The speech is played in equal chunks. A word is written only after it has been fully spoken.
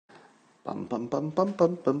Bum bum bum bum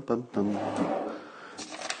bum bum bum bum.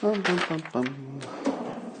 Bum bum bum bum.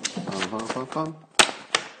 Bum bum bum bum.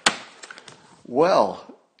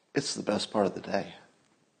 Well, it's the best part of the day.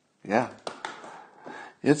 Yeah,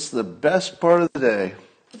 it's the best part of the day.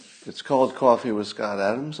 It's called Coffee with Scott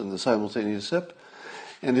Adams and the Simultaneous Sip.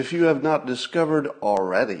 And if you have not discovered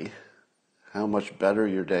already how much better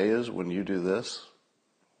your day is when you do this,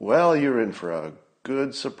 well, you're in for a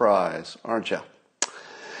good surprise, aren't you?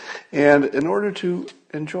 And in order to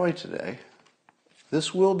enjoy today,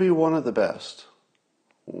 this will be one of the best.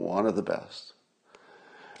 One of the best.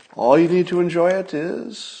 All you need to enjoy it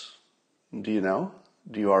is, do you know?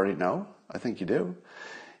 Do you already know? I think you do.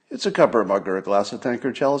 It's a cup or a mug or a glass, a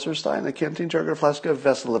tankard, chalice or stein, a canteen, jug or flask, a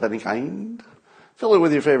vessel of any kind. Fill it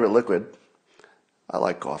with your favorite liquid. I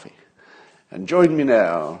like coffee. And join me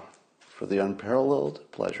now for the unparalleled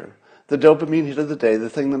pleasure, the dopamine hit of the day, the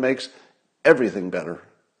thing that makes everything better,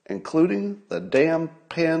 including the damn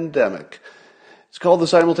pandemic. It's called the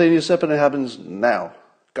Simultaneous Sip, and it happens now.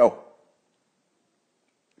 Go.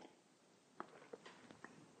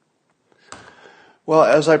 Well,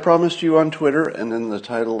 as I promised you on Twitter and in the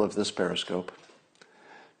title of this Periscope,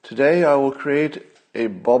 today I will create a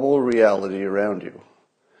bubble reality around you.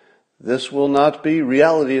 This will not be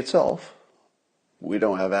reality itself. We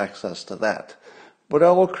don't have access to that. But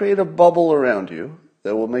I will create a bubble around you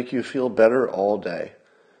that will make you feel better all day.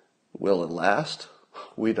 Will it last?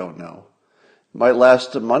 We don't know. It might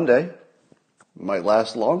last to Monday. It might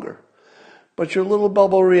last longer. But your little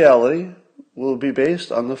bubble reality will be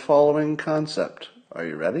based on the following concept. Are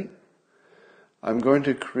you ready? I'm going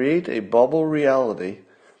to create a bubble reality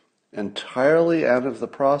entirely out of the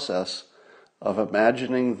process of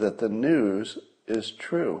imagining that the news is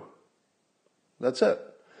true. That's it.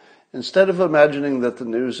 Instead of imagining that the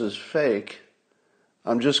news is fake,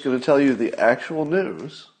 I'm just going to tell you the actual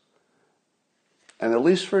news, and at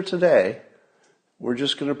least for today, we're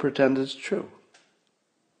just going to pretend it's true.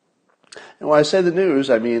 And when I say the news,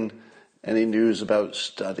 I mean any news about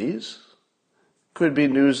studies. Could be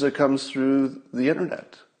news that comes through the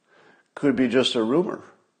internet. Could be just a rumor.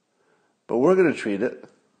 But we're going to treat it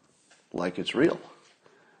like it's real.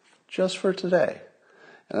 Just for today.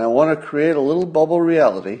 And I want to create a little bubble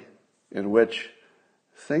reality in which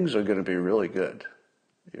things are going to be really good.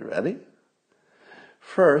 You ready?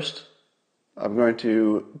 First, I'm going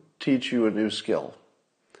to teach you a new skill.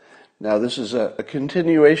 Now, this is a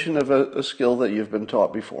continuation of a skill that you've been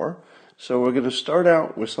taught before. So we're going to start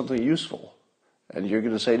out with something useful. And you're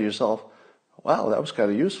going to say to yourself, wow, that was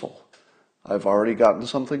kind of useful. I've already gotten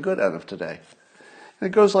something good out of today. And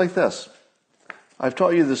it goes like this. I've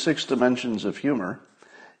taught you the 6 dimensions of humor.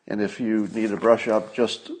 And if you need to brush up,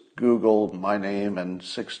 just Google my name and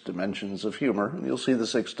 6 dimensions of humor, and you'll see the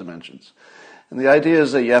 6 dimensions. And the idea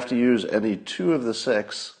is that you have to use any 2 of the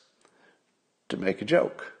 6 to make a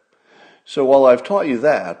joke. So while I've taught you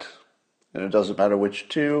that, and it doesn't matter which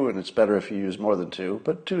 2, and it's better if you use more than 2,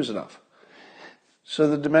 but 2 is enough. So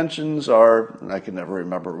the dimensions are, and I can never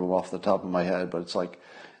remember them off the top of my head, but it's like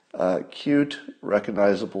cute,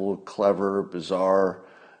 recognizable, clever, bizarre,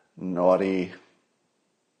 naughty.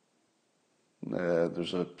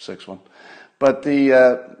 There's a 6th one. But the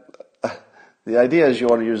idea is you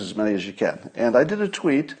want to use as many as you can. And I did a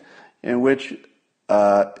tweet in which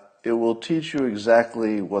it will teach you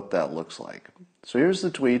exactly what that looks like. So here's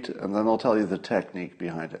the tweet, and then I'll tell you the technique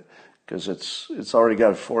behind it, because it's already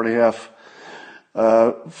got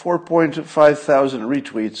 4.5 thousand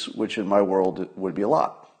retweets, which in my world would be a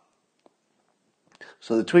lot.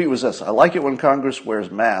 So the tweet was this: I like it when Congress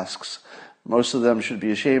wears masks. Most of them should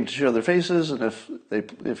be ashamed to show their faces, and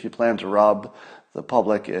if you plan to rob the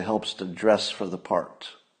public, it helps to dress for the part.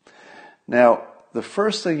 Now, the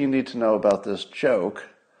first thing you need to know about this joke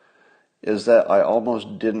is that I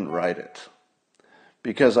almost didn't write it.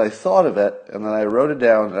 Because I thought of it, and then I wrote it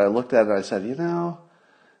down, and I looked at it, and I said,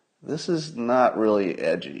 this is not really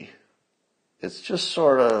edgy. It's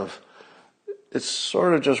sort of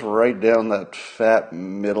just right down that fat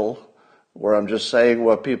middle where I'm just saying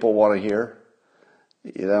what people want to hear.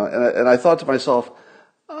 And I thought to myself,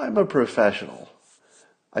 I'm a professional.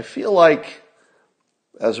 I feel like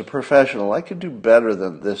as a professional, I could do better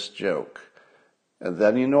than this joke. And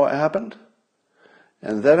then you know what happened?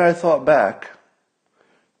 And then I thought back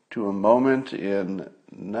to a moment in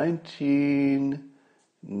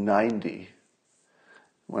 1990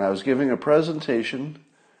 when I was giving a presentation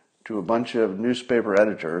to a bunch of newspaper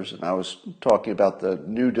editors, and I was talking about the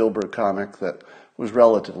new Dilbert comic that was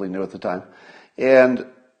relatively new at the time. And,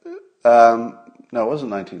 no, it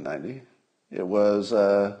wasn't 1990. It was, it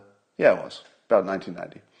was about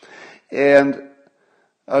 1990. And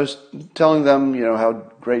I was telling them, how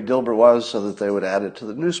great Dilbert was so that they would add it to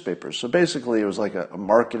the newspapers. So basically it was like a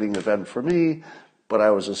marketing event for me, but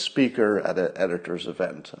I was a speaker at an editor's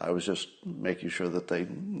event. I was just making sure that they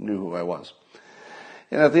knew who I was.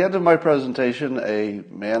 And at the end of my presentation, a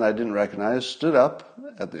man I didn't recognize stood up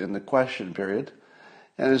in the question period,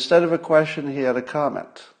 and instead of a question, he had a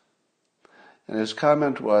comment. And his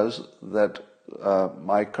comment was that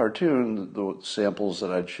my cartoon, the samples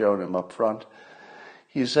that I'd shown him up front,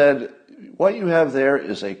 he said, "What you have there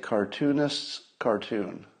is a cartoonist's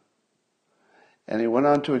cartoon." And he went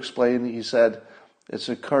on to explain, he said, "It's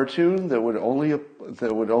a cartoon that would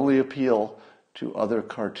only appeal to other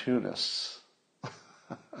cartoonists."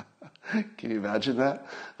 Can you imagine that?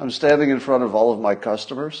 I'm standing in front of all of my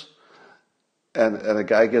customers, and a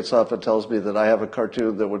guy gets up and tells me that I have a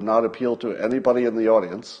cartoon that would not appeal to anybody in the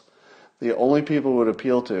audience. The only people it would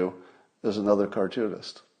appeal to is another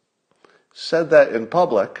cartoonist. Said that in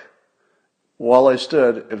public while I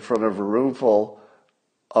stood in front of a room full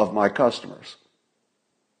of my customers.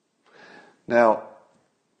 Now,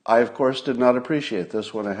 I, of course, did not appreciate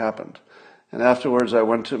this when it happened. And afterwards, I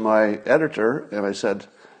went to my editor, and I said,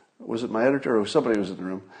 was it my editor or somebody was in the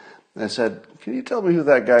room? And I said, "Can you tell me who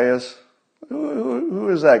that guy is? Who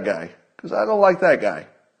is that guy? Because I don't like that guy.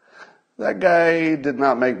 That guy did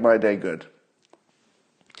not make my day good."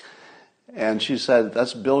 And she said,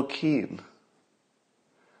 "That's Bill Keane."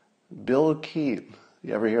 Bill Keane.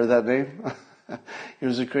 You ever hear that name? He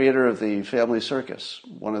was the creator of the Family Circus,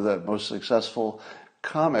 one of the most successful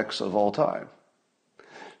comics of all time.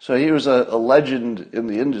 So he was a legend in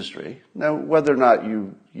the industry. Now, whether or not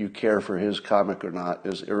you care for his comic or not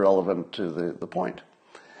is irrelevant to the point.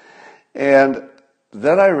 And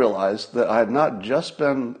then I realized that I had not just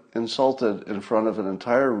been insulted in front of an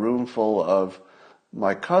entire room full of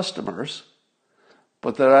my customers,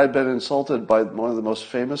 but that I'd been insulted by one of the most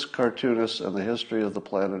famous cartoonists in the history of the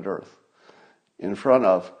planet Earth, in front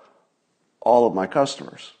of all of my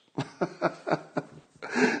customers.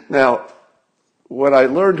 Now, when I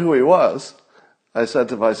learned who he was, I said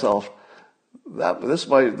to myself, this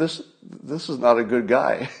is not a good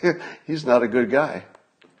guy. He's not a good guy.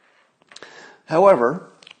 However,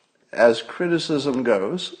 as criticism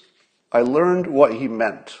goes, I learned what he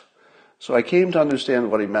meant. So I came to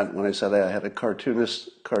understand what he meant when I said I had a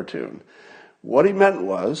cartoonist cartoon. What he meant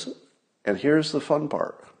was, and here's the fun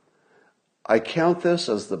part, I count this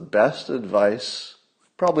as the best advice,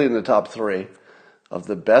 probably in the top 3, of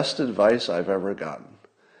the best advice I've ever gotten.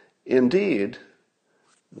 Indeed,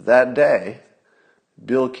 that day,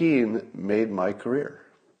 Bill Keane made my career.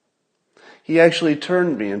 He actually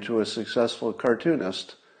turned me into a successful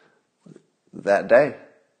cartoonist that day.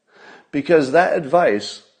 Because that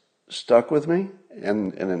advice stuck with me,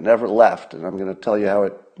 and it never left. And I'm going to tell you how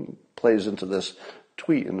it plays into this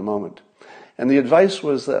tweet in a moment. And the advice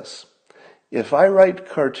was this: if I write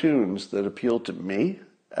cartoons that appeal to me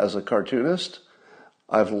as a cartoonist,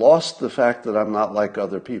 I've lost the fact that I'm not like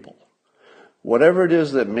other people. Whatever it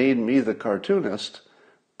is that made me the cartoonist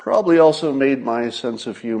probably also made my sense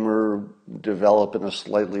of humor develop in a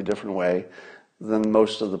slightly different way than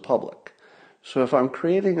most of the public. So if I'm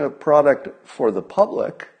creating a product for the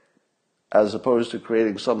public, as opposed to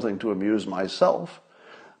creating something to amuse myself,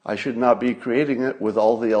 I should not be creating it with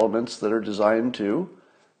all the elements that are designed to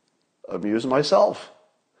amuse myself.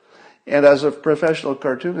 And as a professional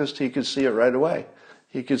cartoonist, he could see it right away.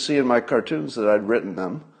 He could see in my cartoons that I'd written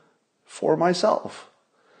them for myself.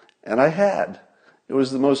 And I had. It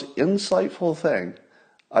was the most insightful thing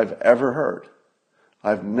I've ever heard.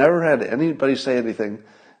 I've never had anybody say anything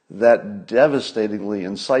that devastatingly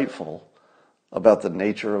insightful about the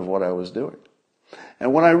nature of what I was doing.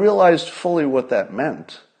 And when I realized fully what that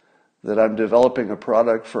meant, that I'm developing a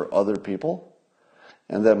product for other people,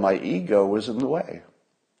 and that my ego was in the way.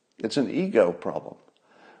 It's an ego problem.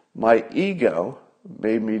 My ego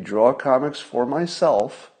made me draw comics for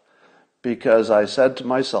myself because I said to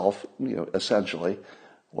myself, essentially,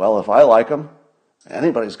 well, if I like them,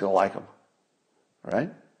 anybody's going to like them,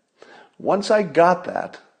 right? Once I got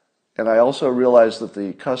that, and I also realized that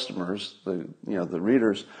the customers, the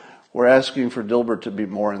readers, were asking for Dilbert to be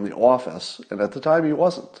more in the office, and at the time he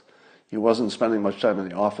wasn't. He wasn't spending much time in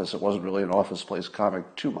the office. It wasn't really an office place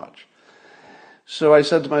comic too much. So I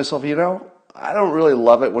said to myself, I don't really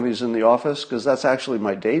love it when he's in the office because that's actually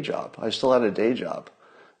my day job. I still had a day job.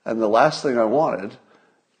 And the last thing I wanted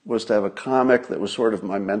was to have a comic that was sort of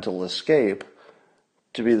my mental escape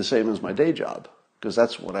to be the same as my day job, because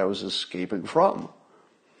that's what I was escaping from.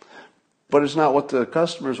 But it's not what the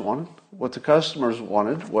customers wanted. What the customers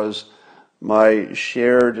wanted was my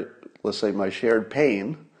shared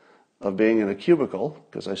pain of being in a cubicle,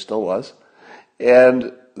 because I still was,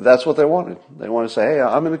 and that's what they wanted. They wanted to say, hey,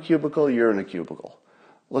 I'm in a cubicle, you're in a cubicle.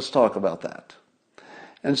 Let's talk about that.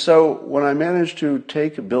 And so when I managed to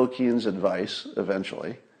take Bill Keene's advice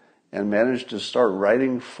eventually and managed to start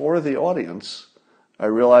writing for the audience, I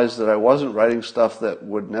realized that I wasn't writing stuff that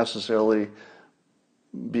would necessarily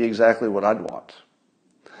be exactly what I'd want.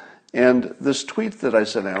 And this tweet that I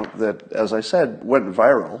sent out that, as I said, went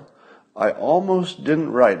viral, I almost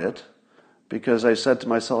didn't write it because I said to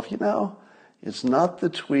myself, it's not the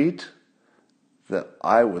tweet that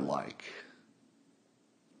I would like.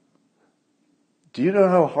 Do you know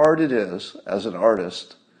how hard it is as an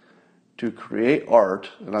artist to create art?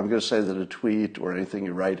 And I'm going to say that a tweet or anything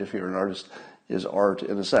you write, if you're an artist, is art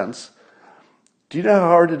in a sense. Do you know how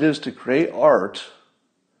hard it is to create art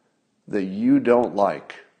that you don't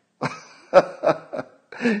like?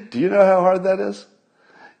 Do you know how hard that is?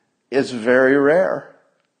 It's very rare.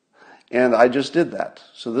 And I just did that.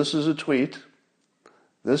 So this is a tweet.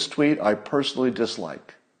 This tweet I personally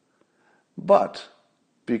dislike. But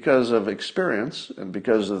because of experience and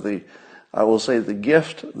because of the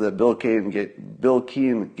gift that Bill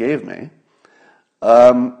Keene gave me,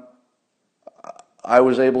 I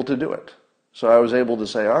was able to do it. So I was able to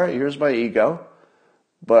say, all right, here's my ego,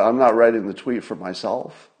 but I'm not writing the tweet for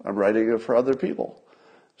myself. I'm writing it for other people.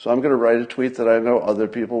 So I'm going to write a tweet that I know other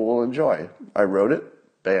people will enjoy. I wrote it,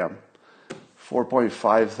 bam,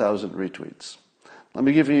 4.5 thousand retweets. Let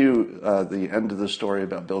me give you the end of the story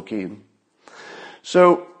about Bill Keene.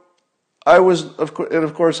 So I was, of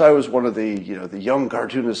course, I was one of the young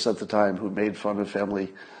cartoonists at the time who made fun of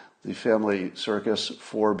the family circus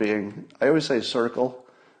for being, I always say circle.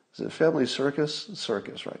 Is it family circus?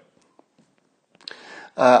 Circus, right.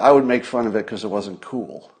 I would make fun of it because it wasn't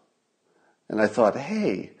cool. And I thought,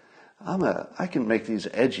 hey, I can make these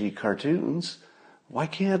edgy cartoons. Why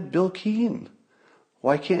can't Bill Keene?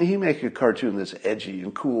 Why can't he make a cartoon that's edgy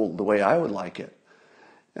and cool the way I would like it?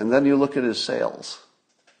 And then you look at his sales.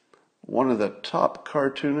 One of the top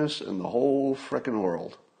cartoonists in the whole frickin'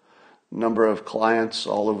 world. Number of there's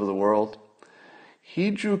all over the world.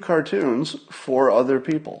 He drew cartoons for other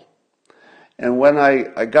people. And when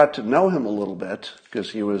I got to know him a little bit,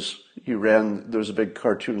 because there was a big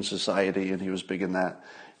cartoon society and he was big in that.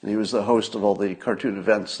 And he was the host of all the cartoon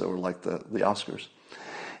events that were like the Oscars.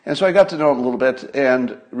 And so I got to know him a little bit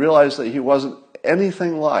and realized that he wasn't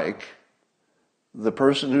anything like the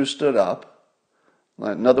person who stood up.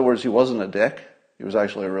 In other words, he wasn't a dick. He was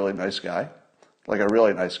actually a really nice guy, like a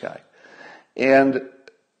really nice guy. And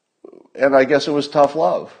I guess it was tough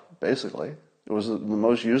love, basically. It was the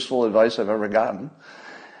most useful advice I've ever gotten.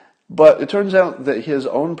 But it turns out that his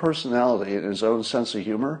own personality and his own sense of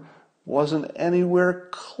humor wasn't anywhere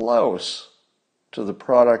close to the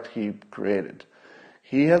product he created.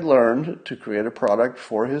 He had learned to create a product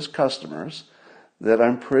for his customers that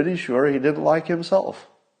I'm pretty sure he didn't like himself.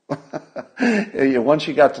 Once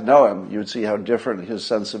you got to know him, you would see how different his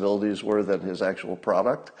sensibilities were than his actual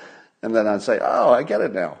product. And then I'd say, oh, I get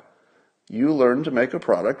it now. You learned to make a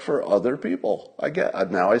product for other people.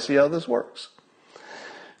 Now I see how this works.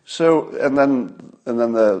 So, and then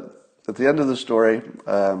at the end of the story,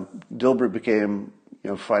 Dilbert became,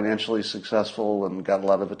 financially successful and got a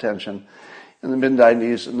lot of attention in the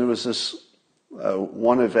mid-90s. And there was this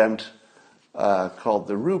one event called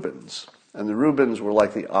the Rubens. And the Rubens were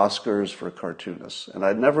like the Oscars for cartoonists. And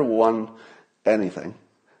I'd never won anything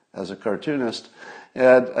as a cartoonist.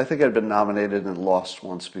 And I think I'd been nominated and lost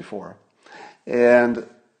once before. And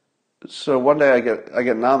so one day I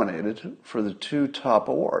get nominated for the 2 top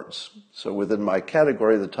awards. So within my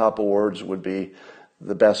category, the top awards would be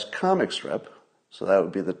the best comic strip. So that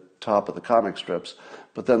would be the top of the comic strips.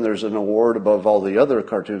 But then there's an award above all the other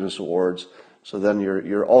cartoonist awards. So then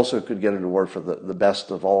you also could get an award for the best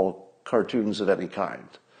of all cartoons of any kind.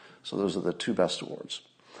 So those are the 2 best awards.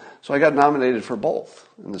 So I got nominated for both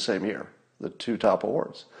in the same year, the 2 top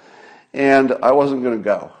awards. And I wasn't going to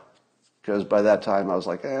go because by that time I was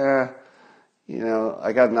like, I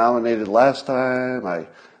got nominated last time.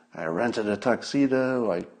 I rented a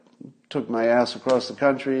tuxedo. I took my ass across the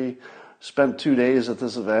country, spent 2 days at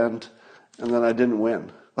this event, and then I didn't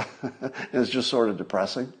win. It's just sort of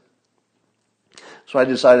depressing. So I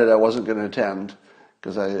decided I wasn't going to attend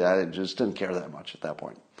because I just didn't care that much at that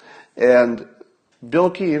point. And Bill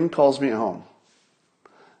Keene calls me home.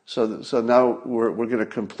 So now we're going to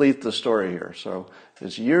complete the story here. So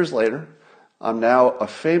it's years later. I'm now a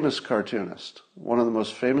famous cartoonist, one of the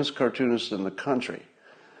most famous cartoonists in the country.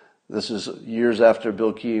 This is years after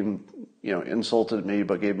Bill Keene, insulted me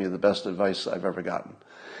but gave me the best advice I've ever gotten.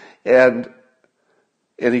 And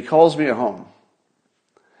he calls me at home.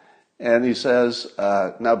 And he says,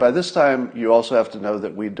 now by this time, you also have to know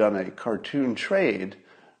that we'd done a cartoon trade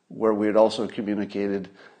where we had also communicated,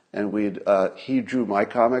 and he drew my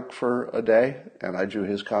comic for a day, and I drew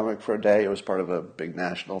his comic for a day. It was part of a big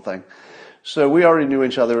national thing. So we already knew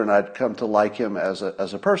each other, and I'd come to like him as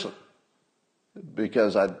a person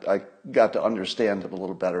because I got to understand him a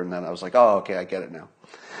little better, and then I was like, oh, okay, I get it now.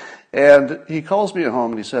 And he calls me at home,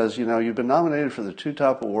 and he says, you've been nominated for the 2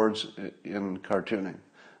 top awards in cartooning.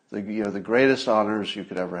 The greatest honors you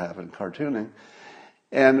could ever have in cartooning.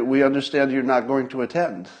 And we understand you're not going to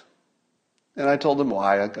attend. And I told him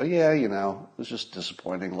why. I go, it was just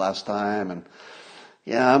disappointing last time. And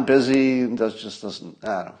I'm busy. And that just doesn't,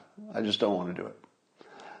 I just don't want to do it.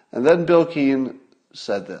 And then Bill Keane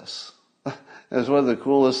said this. It was one of the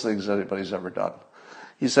coolest things anybody's ever done.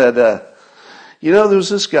 He said, there was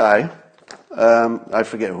this guy, I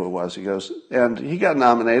forget who it was, he goes, and he got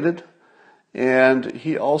nominated. And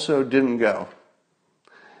he also didn't go.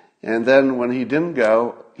 And then when he didn't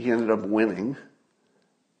go, he ended up winning.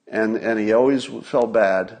 And he always felt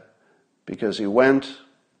bad because he went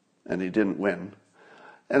and he didn't win.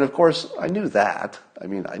 And of course, I knew that. I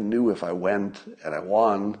mean, I knew if I went and I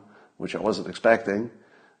won, which I wasn't expecting,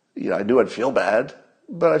 I knew I'd feel bad.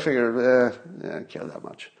 But I figured, I don't care that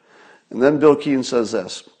much. And then Bill Keane says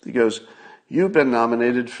this. He goes, you've been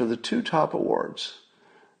nominated for the 2 top awards.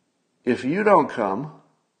 If you don't come,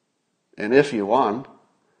 and if you won,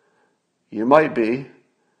 you might be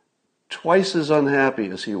twice as unhappy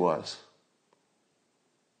as he was.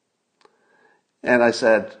 And I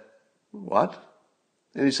said, what?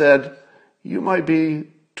 And he said, you might be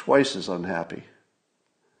twice as unhappy.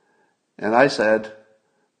 And I said,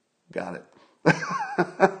 got it.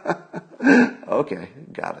 Okay,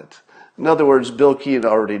 got it. In other words, Bill Keane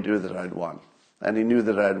already knew that I'd won. And he knew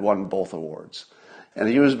that I'd won both awards. And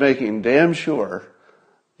he was making damn sure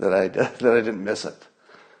that I didn't miss it.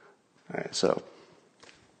 All right, so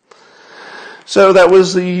that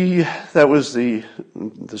was the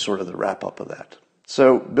sort of the wrap up of that.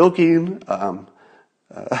 So Bill Keane,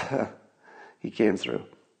 he came through.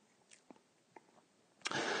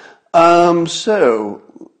 So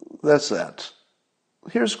that's that.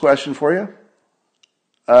 Here's a question for you.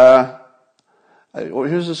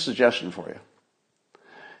 Here's a suggestion for you.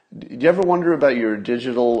 Do you ever wonder about your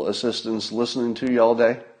digital assistants listening to you all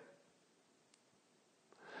day?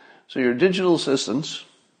 So your digital assistants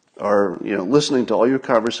are, listening to all your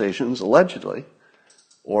conversations, allegedly,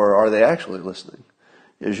 or are they actually listening?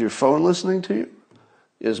 Is your phone listening to you?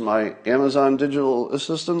 Is my Amazon digital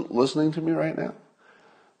assistant listening to me right now?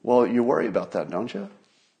 Well, you worry about that, don't you?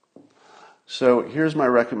 So here's my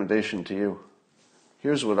recommendation to you.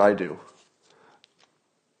 Here's what I do.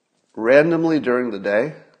 Randomly during the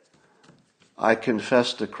day, I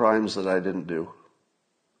confess to crimes that I didn't do.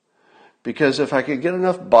 Because if I could get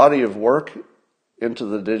enough body of work into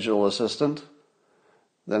the digital assistant,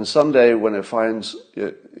 then someday when it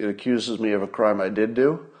accuses me of a crime I did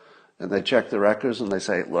do, and they check the records and they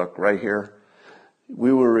say, look, right here,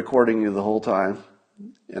 we were recording you the whole time,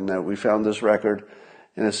 and that we found this record,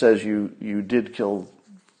 and it says you did kill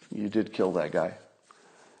that guy.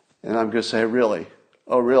 And I'm going to say, really?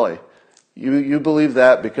 Oh, really? You believe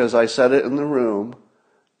that because I said it in the room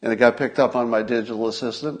and it got picked up on my digital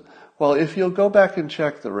assistant? Well, if you'll go back and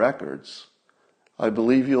check the records, I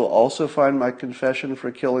believe you'll also find my confession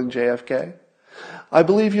for killing JFK. I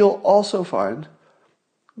believe you'll also find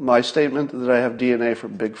my statement that I have DNA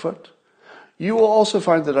from Bigfoot. You will also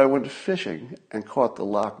find that I went fishing and caught the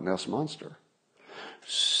Loch Ness Monster.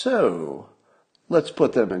 So, let's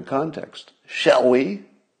put them in context, shall we?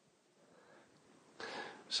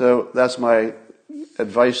 So that's my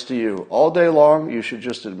advice to you. All day long, you should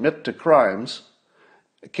just admit to crimes.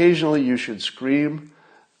 Occasionally, you should scream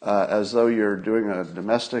as though you're doing a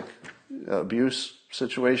domestic abuse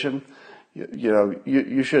situation.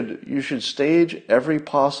 You should stage every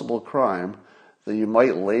possible crime that you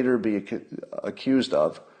might later be accused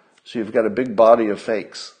of. So you've got a big body of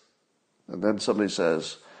fakes. And then somebody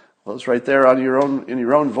says, well, it's right there in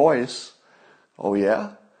your own voice. Oh,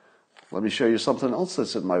 yeah? Let me show you something else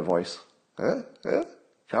that's in my voice.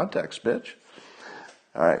 Context, bitch.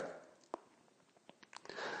 All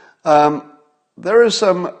right. There is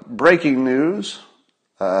some breaking news.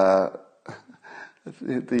 The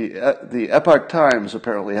Epoch Times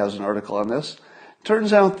apparently has an article on this.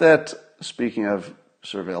 Turns out that, speaking of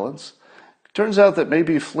surveillance, turns out that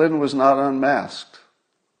maybe Flynn was not unmasked.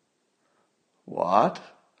 What?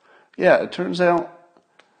 Yeah, it turns out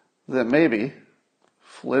that maybe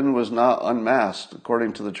Flynn was not unmasked.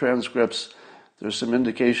 According to the transcripts, There's some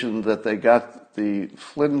indication that they got the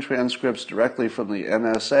Flynn transcripts directly from the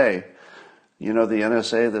NSA. You know, the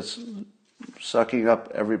NSA that's sucking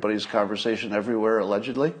up everybody's conversation everywhere,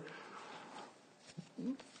 allegedly?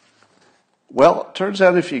 Well, it turns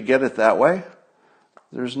out if you get it that way,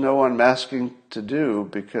 there's no unmasking to do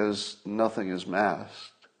because nothing is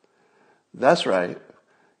masked. That's right.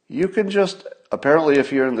 You can just, apparently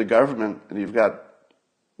if you're in the government and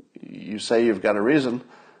you say you've got a reason,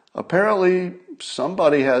 apparently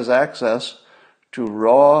somebody has access to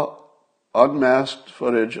raw, unmasked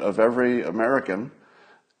footage of every American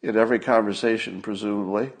in every conversation,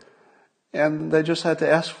 presumably, and they just had to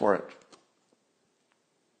ask for it.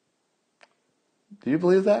 Do you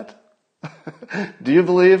believe that? Do you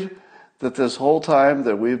believe that this whole time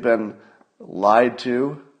that we've been lied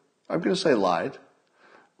to, I'm going to say lied,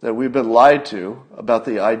 that we've been lied to about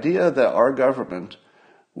the idea that our government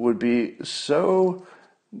would be so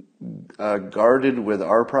guarded with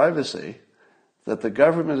our privacy that the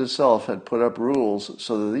government itself had put up rules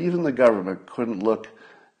so that even the government couldn't look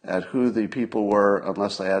at who the people were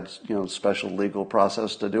unless they had, special legal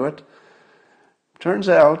process to do it? Turns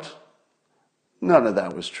out, none of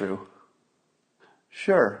that was true.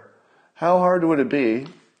 Sure, how hard would it be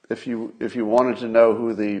if you wanted to know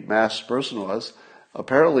who the masked person was?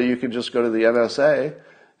 Apparently you could just go to the NSA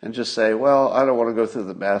and just say, well, I don't want to go through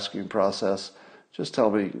the masking process. Just tell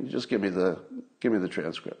me, just give me the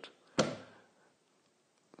transcript.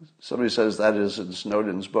 Somebody says that is in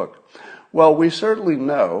Snowden's book. Well, we certainly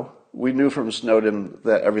know, we knew from Snowden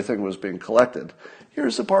that everything was being collected.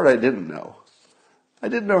 Here's the part I didn't know. I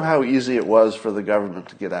didn't know how easy it was for the government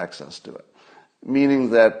to get access to it. Meaning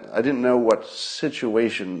that I didn't know what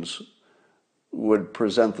situations would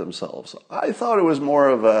present themselves. I thought it was more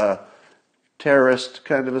of a terrorist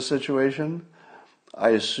kind of a situation.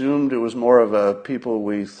 I assumed it was more of a people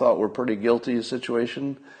we thought were pretty guilty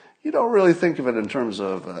situation. You don't really think of it in terms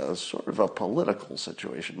of sort of a political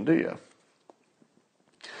situation, do you?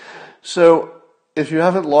 So, if you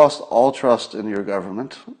haven't lost all trust in your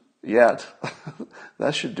government yet,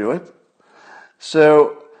 that should do it.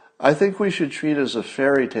 So, I think we should treat as a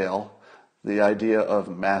fairy tale the idea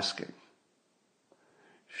of masking.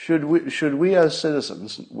 Should we as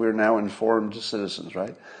citizens, we're now informed citizens,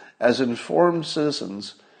 right? As informed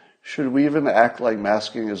citizens, should we even act like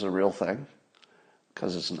masking is a real thing?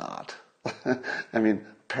 Because it's not. I mean,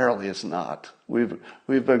 apparently it's not. We've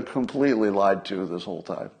been completely lied to this whole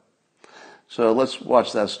time. So let's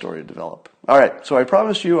watch that story develop. All right, so I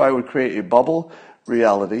promised you I would create a bubble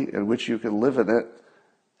reality in which you can live in it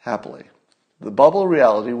happily. The bubble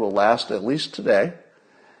reality will last at least today,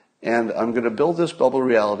 and I'm going to build this bubble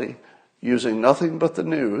reality using nothing but the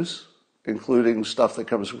news, including stuff that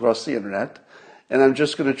comes across the internet, and I'm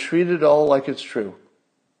just going to treat it all like it's true.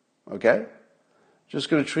 Okay? Just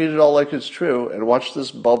going to treat it all like it's true and watch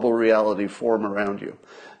this bubble reality form around you.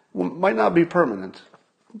 Well, it might not be permanent,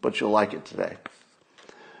 but you'll like it today.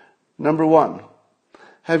 Number one,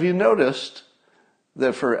 have you noticed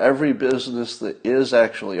that for every business that is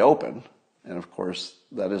actually open, and of course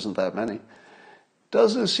that isn't that many,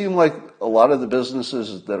 doesn't it seem like a lot of the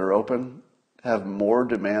businesses that are open have more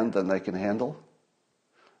demand than they can handle?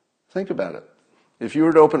 Think about it. If you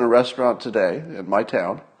were to open a restaurant today in my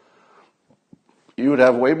town, you would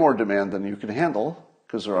have way more demand than you can handle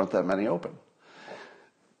because there aren't that many open.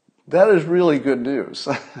 That is really good news.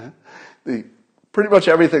 Pretty much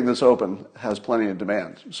everything that's open has plenty of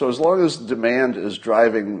demand. So as long as demand is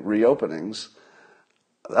driving reopenings,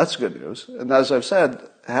 that's good news. And as I've said,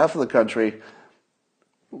 half of the country,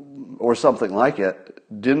 or something like it,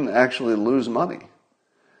 didn't actually lose money.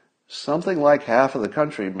 Something like half of the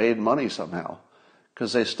country made money somehow,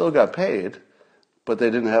 because they still got paid, but they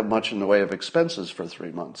didn't have much in the way of expenses for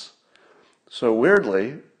 3 months. So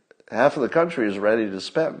weirdly, half of the country is ready to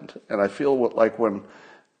spend. And I feel like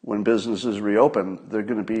when businesses reopen, they're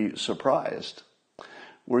going to be surprised.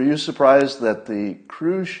 Were you surprised that the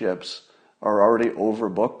cruise ships are already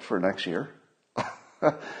overbooked for next year?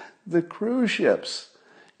 The cruise ships.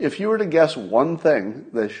 If you were to guess one thing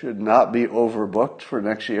that should not be overbooked for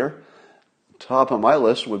next year, top of my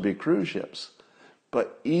list would be cruise ships.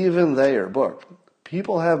 But even they are booked.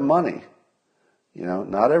 People have money.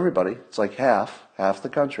 Not everybody. It's like half the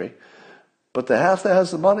country. But the half that has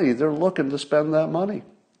the money, they're looking to spend that money.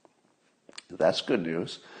 That's good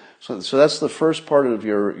news. So that's the first part of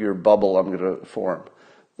your bubble I'm going to form.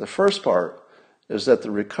 The first part is that the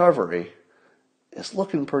recovery is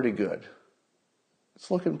looking pretty good. It's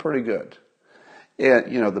looking pretty good.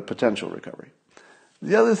 And, the potential recovery.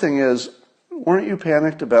 The other thing is, weren't you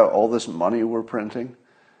panicked about all this money we're printing?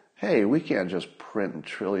 Hey, we can't just print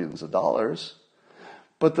trillions of dollars.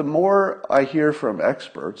 But the more I hear from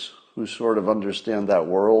experts who sort of understand that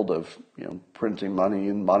world of printing money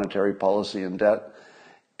and monetary policy and debt,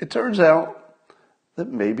 it turns out that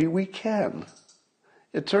maybe we can.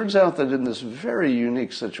 It turns out that in this very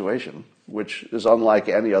unique situation, which is unlike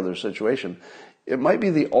any other situation, it might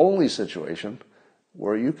be the only situation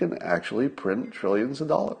where you can actually print trillions of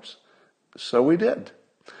dollars. So we did.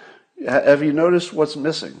 Have you noticed what's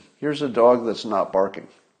missing? Here's a dog that's not barking.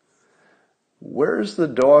 Where's the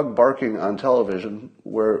dog barking on television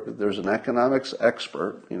where there's an economics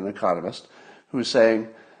expert, an economist, who's saying,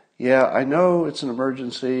 yeah, I know it's an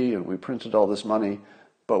emergency and we printed all this money,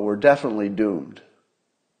 but we're definitely doomed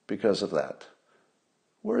because of that.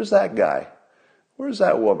 Where's that guy? Where's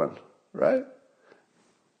that woman, right?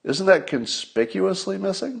 Isn't that conspicuously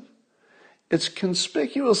missing? It's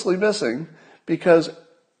conspicuously missing because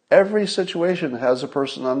every situation has a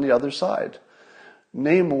person on the other side.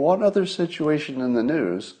 Name one other situation in the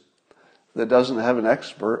news that doesn't have an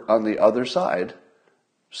expert on the other side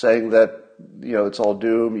saying that, it's all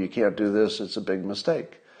doom, you can't do this, it's a big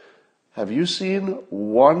mistake. Have you seen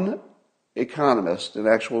one economist, an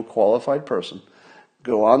actual qualified person,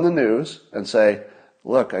 go on the news and say,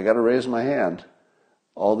 look, I got to raise my hand.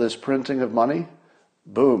 All this printing of money,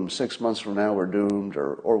 boom, 6 months from now we're doomed,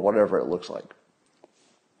 or whatever it looks like.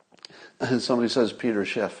 And somebody says, Peter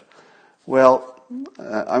Schiff. Well,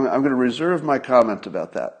 I'm going to reserve my comment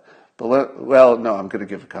about that. No, I'm going to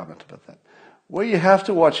give a comment about that. What you have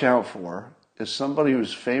to watch out for is somebody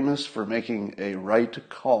who's famous for making a right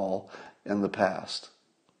call in the past.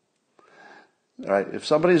 All right? If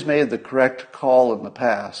somebody's made the correct call in the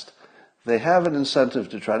past, they have an incentive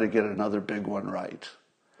to try to get another big one right.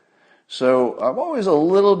 So I'm always a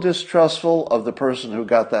little distrustful of the person who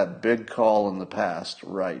got that big call in the past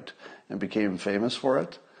right and became famous for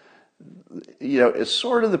it. It's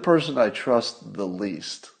sort of the person I trust the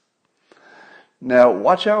least. Now,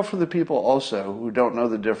 watch out for the people also who don't know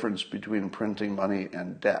the difference between printing money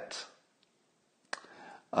and debt.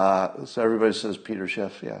 So everybody says Peter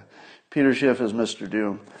Schiff, yeah. Peter Schiff is Mr.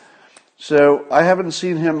 Doom. So I haven't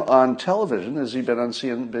seen him on television. Has he been on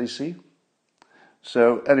CNBC?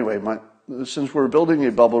 So anyway, since we're building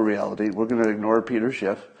a bubble reality, we're going to ignore Peter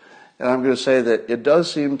Schiff. And I'm going to say that it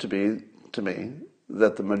does seem to me,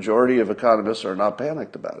 that the majority of economists are not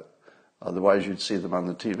panicked about it. Otherwise, you'd see them on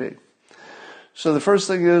the TV. So the first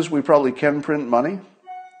thing is we probably can print money.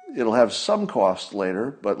 It'll have some cost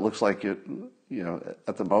later, but it looks like at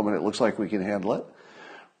the moment, it looks like we can handle it.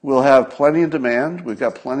 We'll have plenty of demand. We've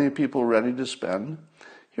got plenty of people ready to spend.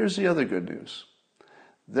 Here's the other good news.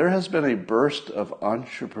 There has been a burst of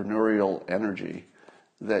entrepreneurial energy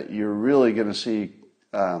that you're really going to see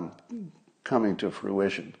coming to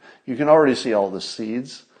fruition. You can already see all the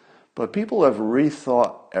seeds, but people have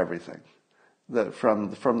rethought everything. That from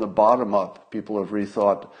the bottom up, people have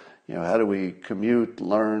rethought, how do we commute,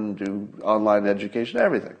 learn, do online education,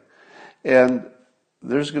 everything. And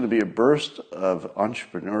there's going to be a burst of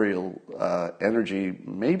entrepreneurial energy,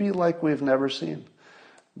 maybe like we've never seen.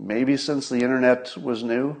 Maybe since the internet was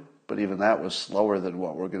new, but even that was slower than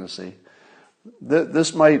what we're going to see.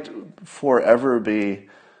 This might forever be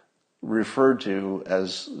referred to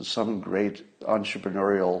as some great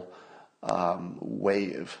entrepreneurial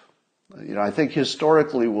wave. I think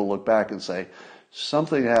historically we'll look back and say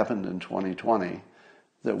something happened in 2020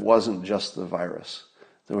 that wasn't just the virus.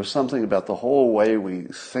 There was something about the whole way we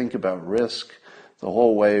think about risk, the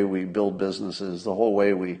whole way we build businesses, the whole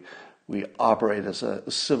way we operate as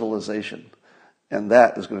a civilization. And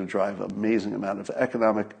that is going to drive an amazing amount of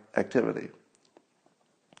economic activity.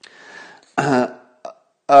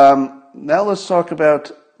 Now let's talk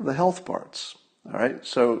about the health parts. All right.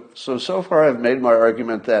 So far I've made my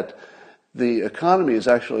argument that the economy is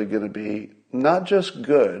actually going to be not just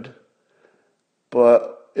good,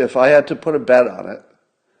 but if I had to put a bet on it,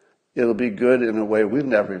 it'll be good in a way we've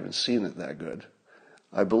never even seen it that good.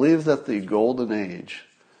 I believe that the golden age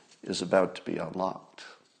is about to be unlocked,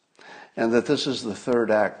 and that this is the third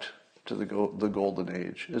act to the golden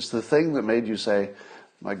age. It's the thing that made you say,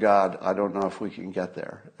 my God, I don't know if we can get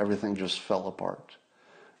there. Everything just fell apart.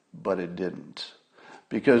 But it didn't.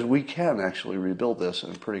 Because we can actually rebuild this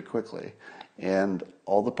and pretty quickly. And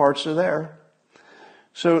all the parts are there.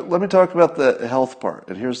 So let me talk about the health part.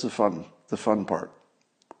 And here's the fun part.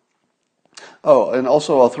 Oh, and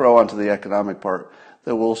also I'll throw onto the economic part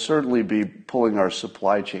that we'll certainly be pulling our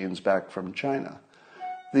supply chains back from China.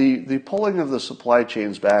 The pulling of the supply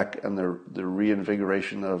chains back and the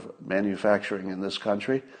reinvigoration of manufacturing in this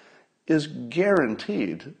country is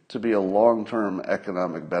guaranteed to be a long-term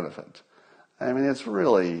economic benefit. I mean,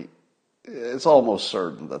 it's almost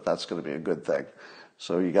certain that that's going to be a good thing.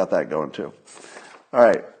 So you got that going too. All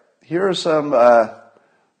right, here are some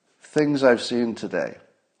things I've seen today.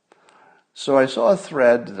 So I saw a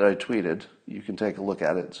thread that I tweeted. You can take a look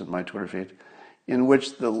at it. It's in my Twitter feed, in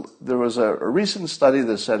which there was a recent study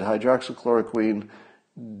that said hydroxychloroquine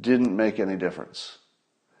didn't make any difference.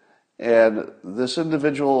 And this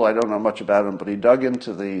individual, I don't know much about him, but he dug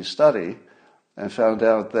into the study and found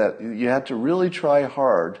out that you had to really try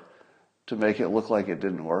hard to make it look like it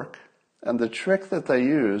didn't work. And the trick that they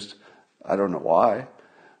used, I don't know why,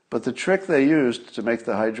 but the trick they used to make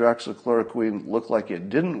the hydroxychloroquine look like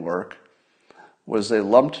it didn't work was they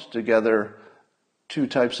lumped together two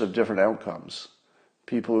types of different outcomes.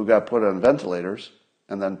 People who got put on ventilators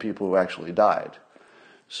and then people who actually died.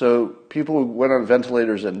 So people who went on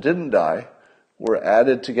ventilators and didn't die were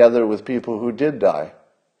added together with people who did die.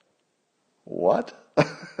 What?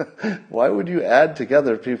 Why would you add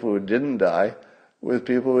together people who didn't die with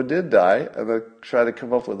people who did die and then try to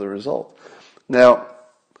come up with a result? Now,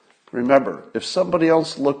 remember, if somebody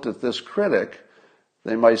else looked at this critic,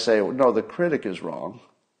 they might say, no, the critic is wrong.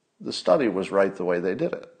 The study was right the way they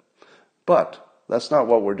did it. But that's not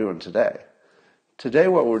what we're doing today. Today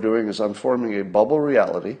what we're doing is I'm forming a bubble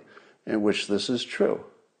reality in which this is true.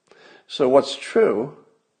 So what's true,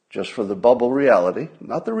 just for the bubble reality,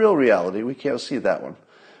 not the real reality, we can't see that one,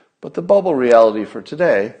 but the bubble reality for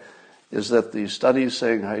today is that the studies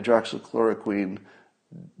saying hydroxychloroquine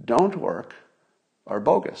don't work are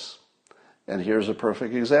bogus. And here's a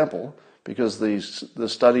perfect example, because the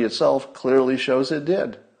study itself clearly shows it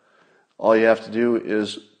did. All you have to do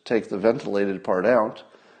is take the ventilated part out,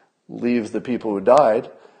 leave the people who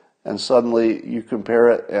died, and suddenly you compare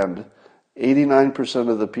it, and 89%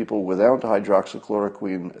 of the people without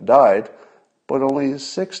hydroxychloroquine died, but only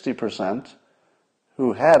 60%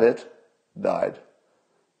 who had it died.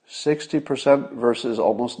 60% versus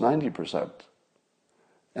almost 90%.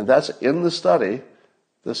 And that's in the study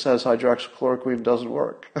that says hydroxychloroquine doesn't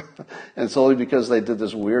work. And it's only because they did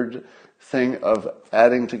this weird thing of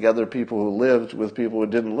adding together people who lived with people who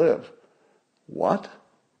didn't live. What?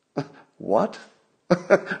 What?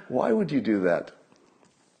 Why would you do that?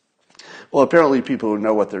 Well, apparently people who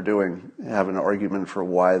know what they're doing have an argument for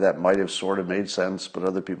why that might have sort of made sense, but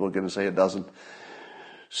other people are going to say it doesn't.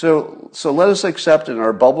 So let us accept in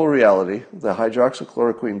our bubble reality that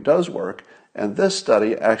hydroxychloroquine does work, and this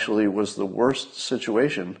study actually was the worst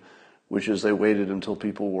situation, which is they waited until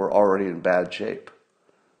people were already in bad shape.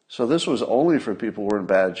 So this was only for people who were in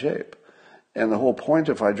bad shape. And the whole point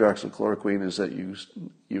of hydroxychloroquine is that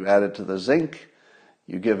you add it to the zinc,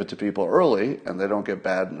 you give it to people early, and they don't get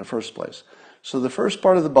bad in the first place. So the first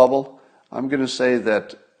part of the bubble, I'm going to say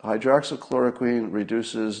that hydroxychloroquine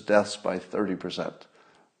reduces deaths by 30%.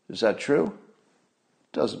 Is that true?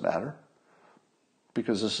 Doesn't matter,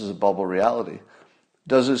 because this is a bubble reality.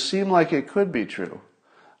 Does it seem like it could be true?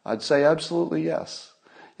 I'd say absolutely yes.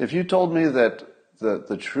 If you told me that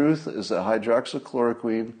the truth is that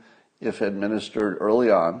hydroxychloroquine, if administered early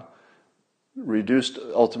on, reduced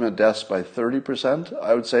ultimate deaths by 30%,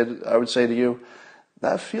 I would say to you,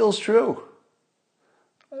 that feels true.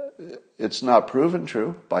 It's not proven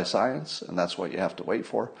true by science, and that's what you have to wait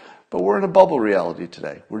for. But we're in a bubble reality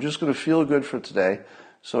today. We're just going to feel good for today,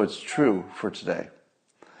 so it's true for today.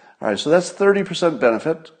 All right, so that's 30%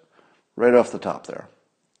 benefit right off the top there.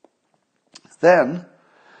 Then,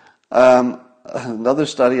 another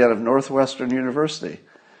study out of Northwestern University.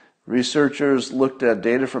 Researchers looked at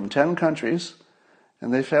data from 10 countries,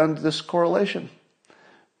 and they found this correlation.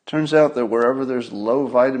 Turns out that wherever there's low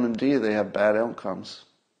vitamin D, they have bad outcomes.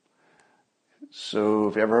 So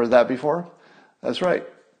have you ever heard that before? That's right.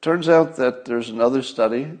 Turns out that there's another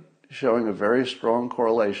study showing a very strong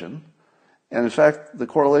correlation. And in fact, the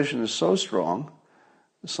correlation is so strong,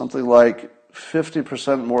 something like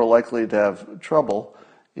 50% more likely to have trouble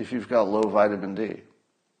if you've got low vitamin D.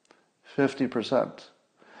 50%.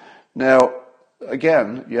 Now,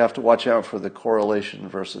 again, you have to watch out for the correlation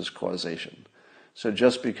versus causation. So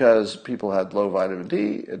just because people had low vitamin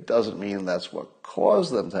D, it doesn't mean that's what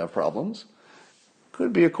caused them to have problems.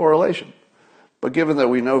 Could be a correlation. But given that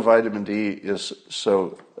we know vitamin D is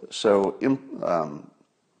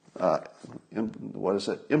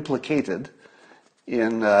implicated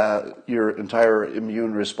in your entire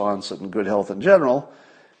immune response and good health in general,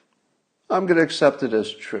 I'm going to accept it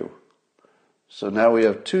as true. So now we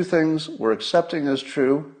have two things we're accepting as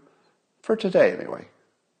true for today anyway.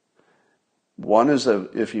 One is that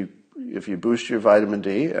if you boost your vitamin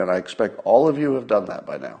D, and I expect all of you have done that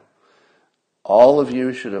by now, all of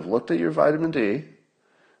you should have looked at your vitamin D,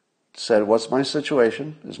 said, what's my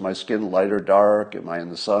situation? Is my skin light or dark? Am I in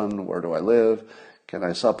the sun? Where do I live? Can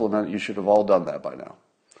I supplement? You should have all done that by now.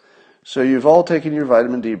 So you've all taken your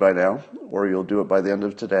vitamin D by now, or you'll do it by the end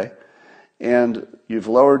of today, and you've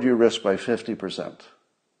lowered your risk by 50%.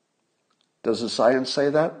 Does the science say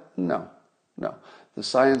that? No. The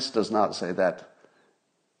science does not say that,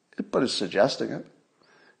 but it's suggesting it.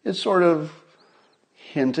 It's sort of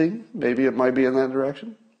hinting, maybe it might be in that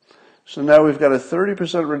direction. So now we've got a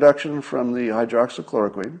 30% reduction from the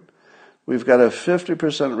hydroxychloroquine. We've got a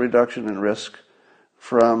 50% reduction in risk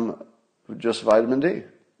from just vitamin D.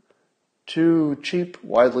 Two cheap,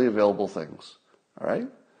 widely available things. All right?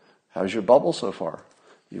 How's your bubble so far?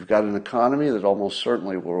 You've got an economy that almost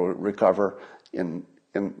certainly will recover in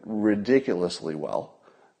ridiculously well.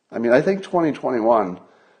 I mean, I think 2021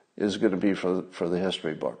 is going to be for the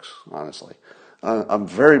history books, honestly. I'm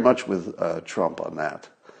very much with Trump on that.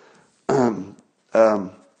 All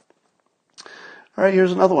right,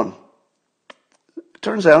 here's another one. It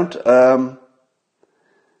turns out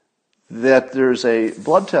that there's a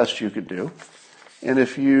blood test you can do, and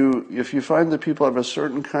if you find that people have a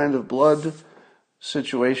certain kind of blood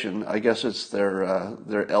situation, I guess it's their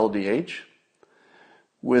LDH,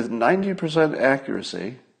 with 90%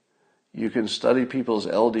 accuracy, you can study people's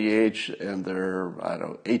LDH and their,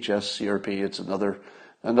 HSCRP, it's another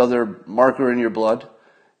marker in your blood,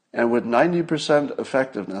 and with 90%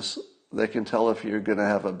 effectiveness, they can tell if you're going to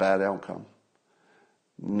have a bad outcome.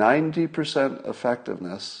 90%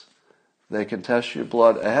 effectiveness, they can test your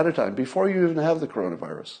blood ahead of time, before you even have the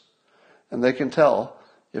coronavirus. And they can tell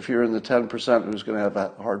if you're in the 10% who's going to have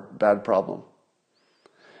a bad problem.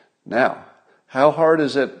 Now, how hard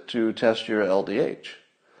is it to test your LDH?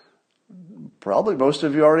 Probably most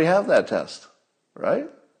of you already have that test, right?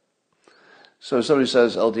 So somebody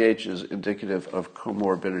says LDH is indicative of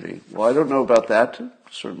comorbidity. Well, I don't know about that.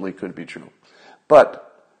 Certainly could be true. But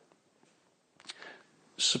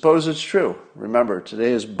suppose it's true. Remember,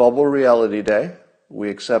 today is Bubble Reality Day. We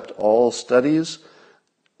accept all studies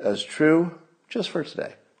as true just for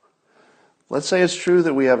today. Let's say it's true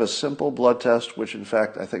that we have a simple blood test, which in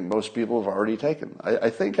fact I think most people have already taken. I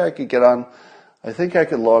think I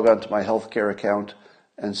could log on to my healthcare account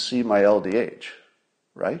and see my LDH,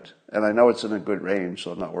 right? And I know it's in a good range,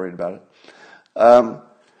 so I'm not worried about it.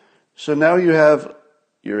 So now you have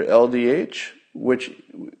your LDH,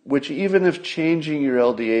 which even if changing your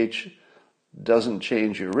LDH doesn't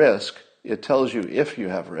change your risk, it tells you if you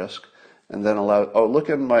have risk, and then look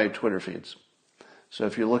at my Twitter feeds. So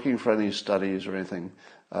if you're looking for any studies or anything,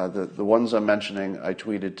 the ones I'm mentioning, I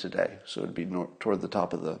tweeted today. So it'd be toward the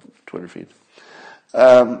top of the Twitter feed.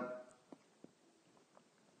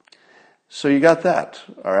 So you got that,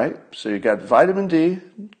 all right? So you got vitamin D,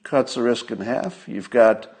 cuts the risk in half. You've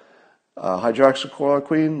got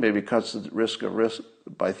hydroxychloroquine, maybe cuts the risk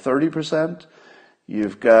by 30%.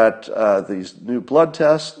 You've got these new blood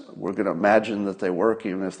tests. We're going to imagine that they work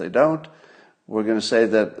even if they don't. We're going to say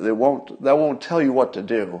that that won't tell you what to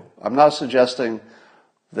do. I'm not suggesting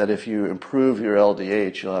that if you improve your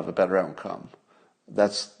LDH, you'll have a better outcome.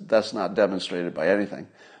 That's not demonstrated by anything.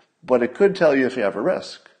 But it could tell you if you have a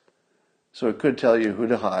risk. So it could tell you who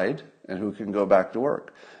to hide and who can go back to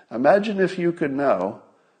work. Imagine if you could know,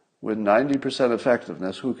 with 90%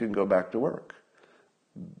 effectiveness, who can go back to work.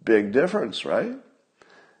 Big difference, right?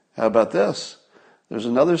 How about this? There's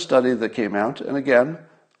another study that came out, and again,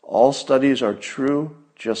 all studies are true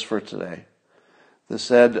just for today. They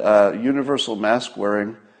said universal mask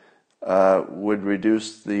wearing would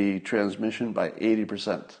reduce the transmission by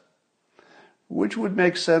 80%, which would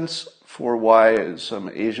make sense for why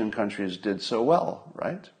some Asian countries did so well,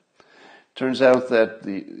 right? Turns out that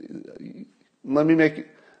I'm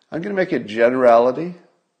going to make a generality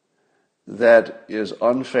that is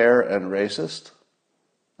unfair and racist.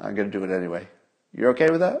 I'm going to do it anyway. You're okay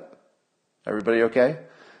with that? Everybody okay?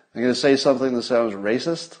 I'm going to say something that sounds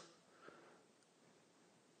racist.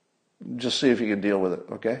 Just see if you can deal with it,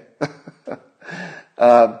 okay?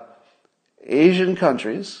 Asian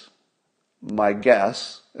countries, my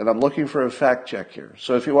guess, and I'm looking for a fact check here.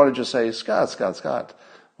 So if you want to just say, Scott,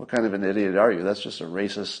 what kind of an idiot are you? That's just a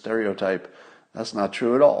racist stereotype. That's not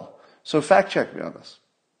true at all. So fact check me on this.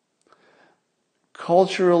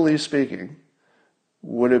 Culturally speaking,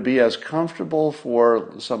 would it be as comfortable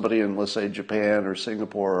for somebody in, let's say, Japan or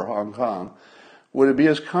Singapore or Hong Kong, would it be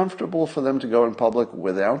as comfortable for them to go in public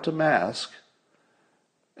without a mask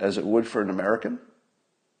as it would for an American?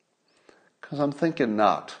 Because I'm thinking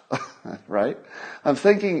not, right? I'm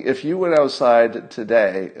thinking if you went outside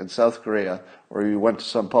today in South Korea or you went to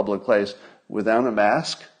some public place without a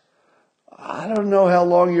mask, I don't know how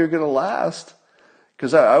long you're going to last.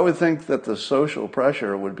 Because I would think that the social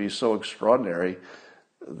pressure would be so extraordinary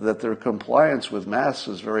that their compliance with masks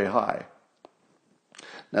is very high.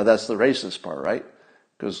 Now that's the racist part, right?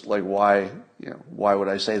 Because why would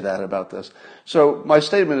I say that about this? So my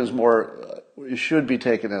statement is more, it should be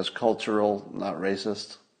taken as cultural, not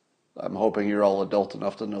racist. I'm hoping you're all adult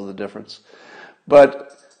enough to know the difference.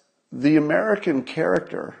 But the American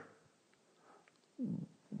character,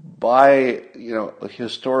 by a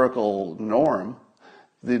historical norm,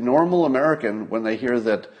 the normal American, when they hear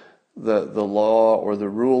that the law or the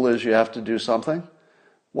rule is you have to do something,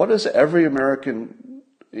 what does every American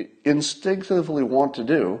instinctively want to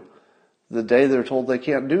do the day they're told they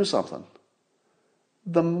can't do something?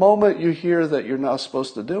 The moment you hear that you're not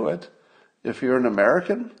supposed to do it, if you're an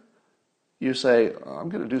American, you say, I'm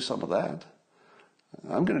going to do some of that.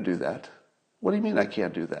 I'm going to do that. What do you mean I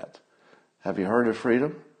can't do that? Have you heard of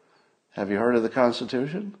freedom? Have you heard of the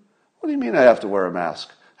Constitution? What do you mean I have to wear a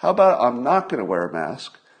mask? How about I'm not going to wear a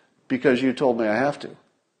mask because you told me I have to?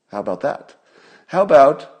 How about that? How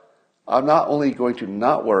about I'm not only going to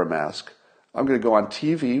not wear a mask, I'm going to go on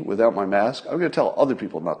TV without my mask. I'm going to tell other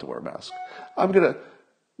people not to wear a mask.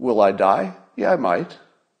 Will I die? Yeah, I might.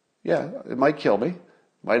 Yeah, it might kill me.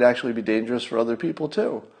 Might actually be dangerous for other people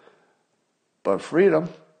too. But freedom.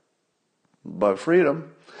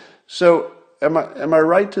 So am I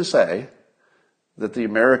right to say that the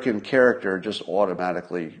American character just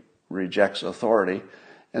automatically rejects authority,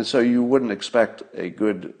 and so you wouldn't expect a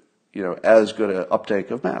good, as good an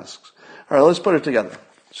uptake of masks? All right, let's put it together.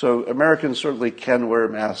 So Americans certainly can wear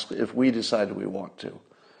masks if we decide we want to.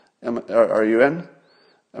 Are you in?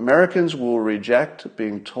 Americans will reject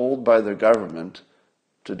being told by their government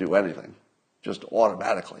to do anything. Just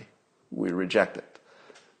automatically. We reject it.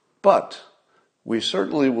 But we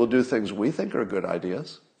certainly will do things we think are good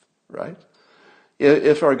ideas, right?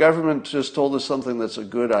 If our government just told us something that's a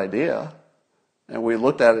good idea, and we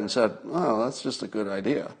looked at it and said, oh, that's just a good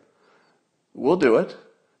idea, we'll do it,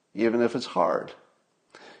 even if it's hard.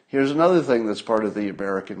 Here's another thing that's part of the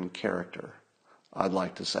American character, I'd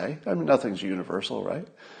like to say. I mean, nothing's universal, right?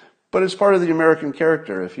 But it's part of the American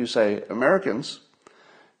character. If you say, Americans,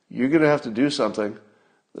 you're going to have to do something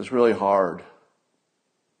that's really hard,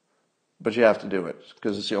 but you have to do it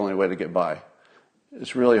because it's the only way to get by.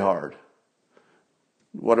 It's really hard.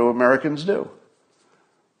 What do Americans do?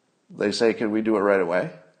 They say, can we do it right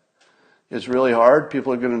away? It's really hard.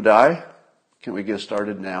 People are going to die. Can we get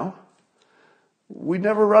started now? We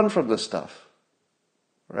never run from this stuff,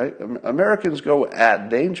 right? Americans go at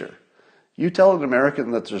danger. You tell an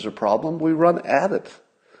American that there's a problem, we run at it.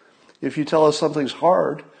 If you tell us something's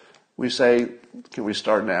hard, we say, can we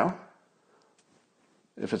start now?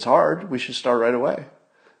 If it's hard, we should start right away.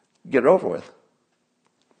 Get it over with.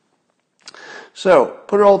 So,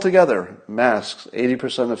 put it all together. Masks,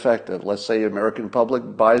 80% effective. Let's say the American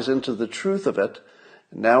public buys into the truth of it.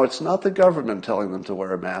 Now it's not the government telling them to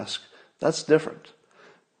wear a mask. That's different.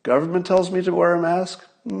 Government tells me to wear a mask?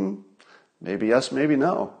 Maybe yes, maybe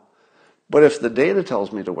no. But if the data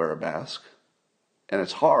tells me to wear a mask, and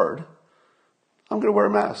it's hard, I'm going to wear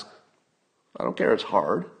a mask. I don't care it's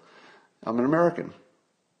hard. I'm an American.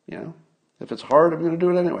 If it's hard, I'm going to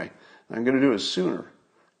do it anyway. And I'm going to do it sooner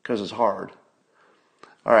because it's hard.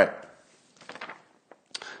 All right.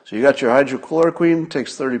 So you got your hydrochloroquine,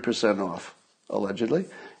 takes 30% off, allegedly.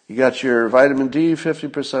 You got your vitamin D,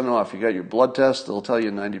 50% off. You got your blood test, it'll tell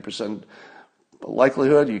you 90%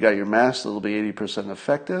 likelihood. You got your mask, it'll be 80%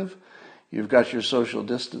 effective. You've got your social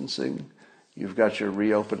distancing. You've got your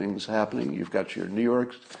reopenings happening. You've got your New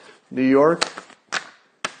York. New York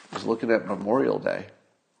is looking at Memorial Day.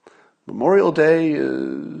 Memorial Day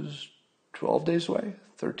is 12 days away,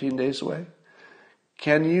 13 days away.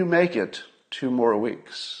 Can you make it 2 more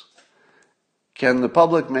weeks? Can the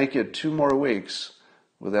public make it 2 more weeks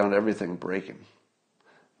without everything breaking?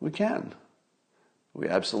 We can. We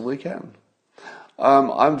absolutely can.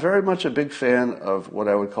 I'm very much a big fan of what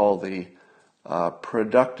I would call the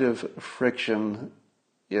productive friction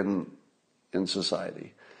in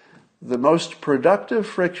society. The most productive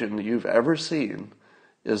friction you've ever seen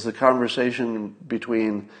is the conversation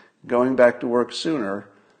between going back to work sooner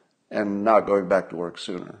and not going back to work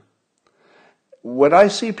sooner. When I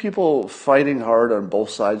see people fighting hard on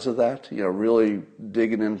both sides of that, really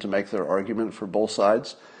digging in to make their argument for both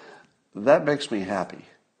sides, that makes me happy.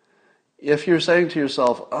 If you're saying to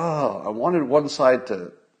yourself, I wanted one side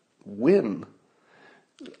to win,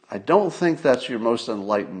 I don't think that's your most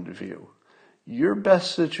enlightened view. Your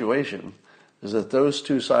best situation is that those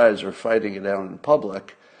two sides are fighting it out in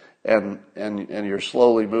public and you're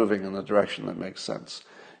slowly moving in the direction that makes sense.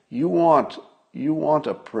 You want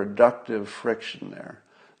a productive friction there.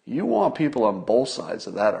 You want people on both sides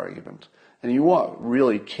of that argument. And you want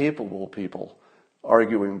really capable people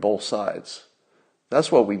arguing both sides.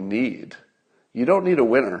 That's what we need. You don't need a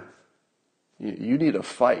winner. You need a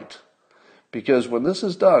fight. Because when this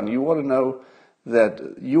is done, you want to know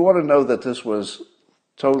that this was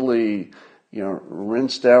totally,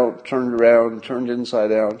 rinsed out, turned around, turned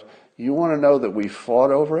inside out. You want to know that we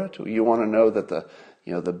fought over it. You want to know that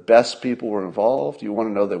the best people were involved. You want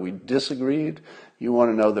to know that we disagreed. You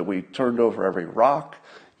want to know that we turned over every rock.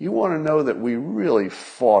 You want to know that we really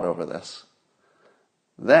fought over this.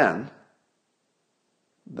 Then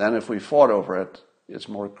if we fought over it, it's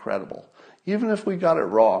more credible. Even if we got it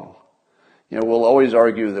wrong. We'll always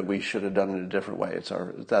argue that we should have done it a different way.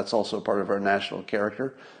 That's also part of our national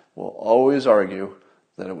character. We'll always argue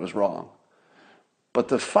that it was wrong. But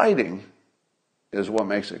the fighting is what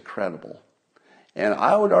makes it credible. And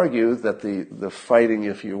I would argue that the fighting,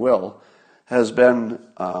 if you will, has been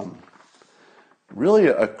really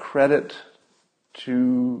a credit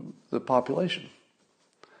to the population.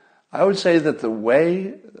 I would say that the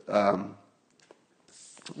way, let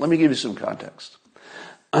me give you some context.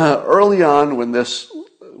 Early on, when this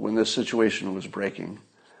situation was breaking,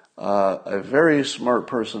 a very smart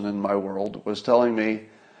person in my world was telling me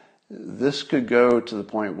this could go to the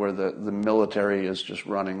point where the military is just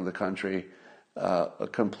running the country, a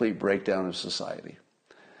complete breakdown of society.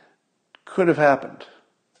 Could have happened.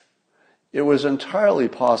 It was entirely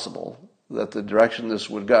possible that the direction this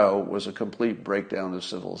would go was a complete breakdown of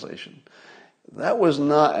civilization. That was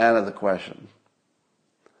not out of the question.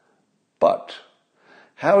 But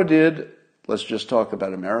let's just talk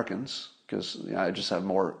about Americans, because I just have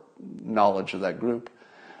more knowledge of that group.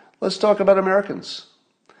 Let's talk about Americans.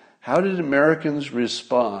 How did Americans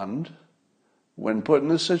respond when put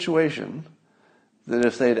in a situation that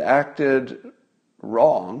if they'd acted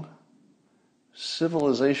wrong,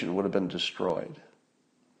 civilization would have been destroyed?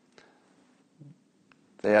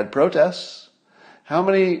 They had protests. How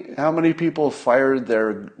many people fired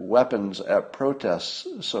their weapons at protests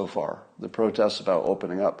so far? The protests about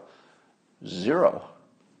opening up? Zero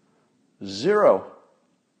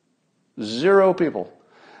people.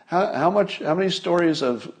 How many stories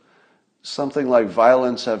of something like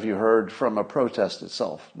violence have you heard from a protest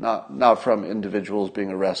itself? Not from individuals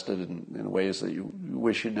being arrested in ways that you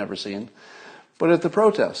wish you'd never seen, but at the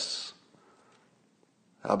protests.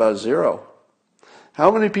 How about zero? How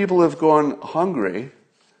many people have gone hungry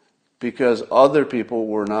because other people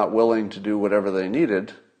were not willing to do whatever they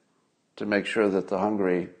needed to make sure that the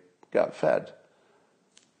hungry got fed?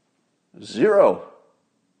 Zero.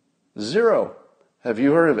 Have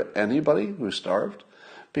you heard of anybody who starved?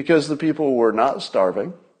 Because the people who were not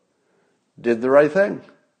starving did the right thing.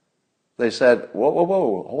 They said,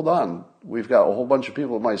 whoa, hold on. We've got a whole bunch of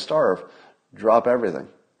people who might starve. Drop everything.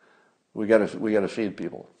 We got to feed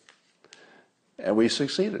people. And we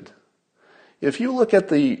succeeded. If you look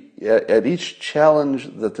at each challenge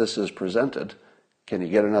that this is presented, can you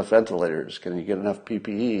get enough ventilators? Can you get enough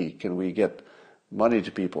PPE? Can we get money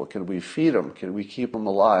to people? Can we feed them? Can we keep them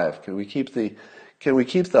alive? Can we keep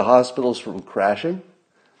the hospitals from crashing?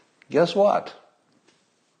 Guess what?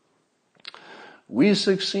 We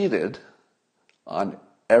succeeded on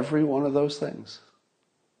every one of those things.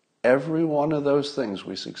 Every one of those things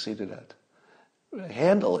we succeeded at.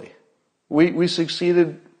 Handily. We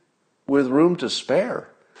succeeded with room to spare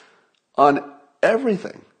on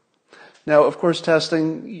everything. Now, of course,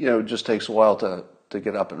 testing, just takes a while to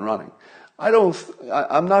get up and running.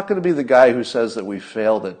 I'm not going to be the guy who says that we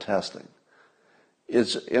failed at testing.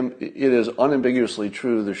 It is unambiguously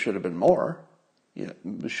true there should have been more. It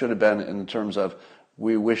should have been in terms of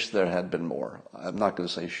we wish there had been more. I'm not going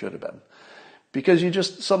to say should have been.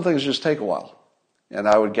 Because some things just take a while. And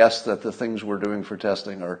I would guess that the things we're doing for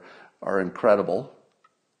testing are incredible.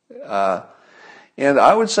 And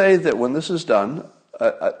I would say that when this is done,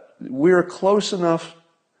 we're close enough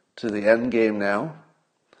to the end game now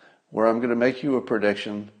where I'm going to make you a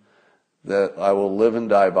prediction that I will live and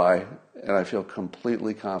die by, and I feel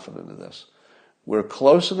completely confident of this. We're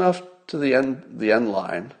close enough to the end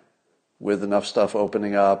line with enough stuff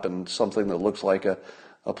opening up and something that looks like a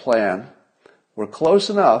plan. We're close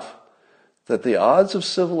enough that the odds of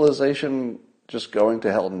civilization just going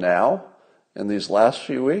to hell now in these last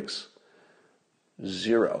few weeks,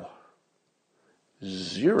 zero.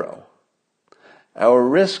 Our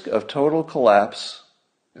risk of total collapse,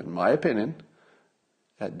 in my opinion,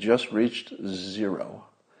 had just reached zero.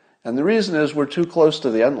 And the reason is we're too close to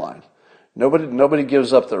the end line. Nobody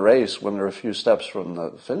gives up the race when they're a few steps from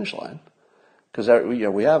the finish line, because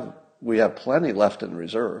we have plenty left in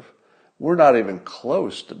reserve. We're not even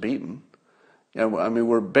close to beaten.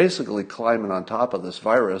 We're basically climbing on top of this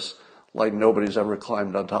virus like nobody's ever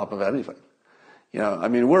climbed on top of anything. I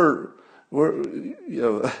mean, we're we're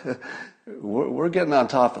getting on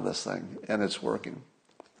top of this thing, and it's working.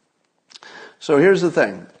 So here's the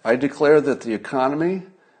thing. I declare that the economy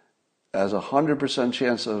has a 100%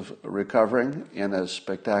 chance of recovering in a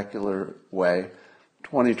spectacular way.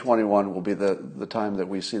 2021 will be the time that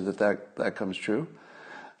we see that comes true.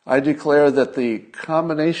 I declare that the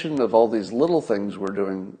combination of all these little things we're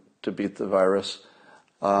doing to beat the virus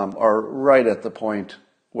are right at the point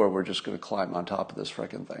where we're just going to climb on top of this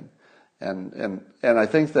frickin' thing. And I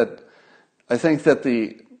think that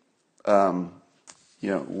the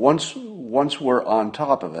once we're on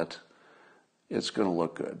top of it, it's going to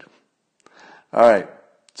look good. All right,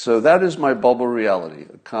 so that is my bubble reality.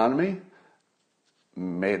 Economy,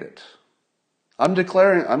 made it. I'm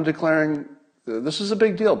declaring. This is a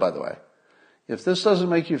big deal, by the way. If this doesn't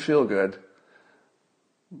make you feel good,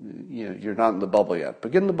 you're not in the bubble yet.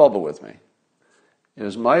 But get in the bubble with me. It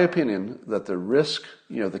is my opinion that the risk,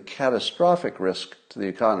 the catastrophic risk to the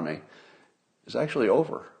economy is actually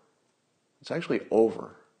over. It's actually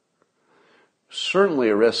over. Certainly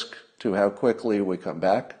a risk to how quickly we come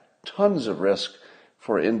back. Tons of risk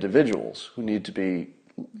for individuals who need to be,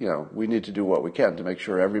 we need to do what we can to make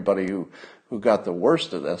sure everybody who got the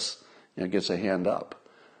worst of this, gets a hand up.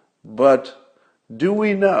 But do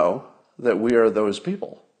we know that we are those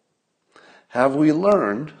people? Have we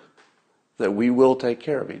learned that we will take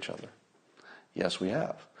care of each other? Yes, we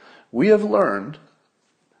have. We have learned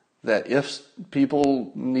that if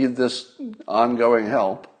people need this ongoing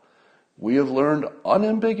help, we have learned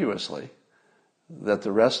unambiguously that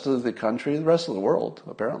the rest of the country, the rest of the world,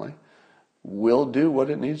 apparently, will do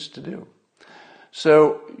what it needs to do.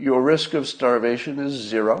 So your risk of starvation is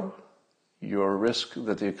zero. Your risk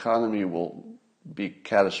that the economy will be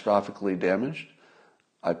catastrophically damaged,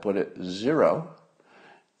 I put it zero.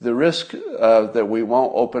 The risk that we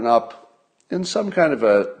won't open up in some kind of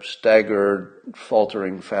a staggered,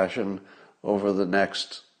 faltering fashion over the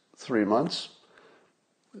next 3 months,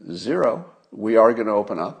 zero. We are going to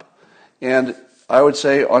open up. And I would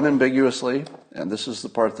say unambiguously, and this is the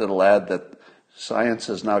part that'll add that science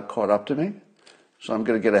has not caught up to me, so I'm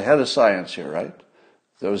going to get ahead of science here, right?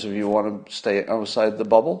 Those of you who want to stay outside the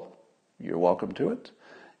bubble, you're welcome to it.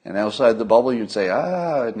 And outside the bubble, you'd say,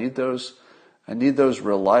 I need those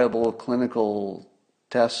reliable clinical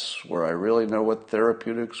tests where I really know what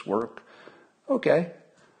therapeutics work. Okay.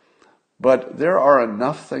 But there are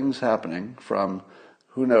enough things happening from,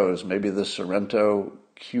 who knows, maybe the Sorrento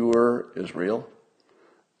cure is real.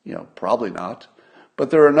 Probably not.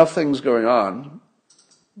 But there are enough things going on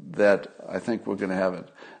that I think we're going to have it.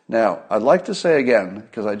 Now, I'd like to say again,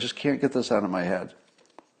 because I just can't get this out of my head,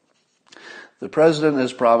 the president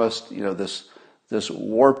has promised, this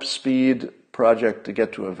warp speed project to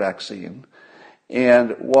get to a vaccine.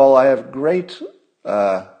 And while I have great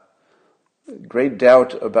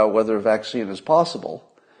doubt about whether a vaccine is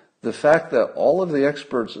possible, the fact that all of the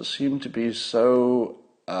experts seem to be so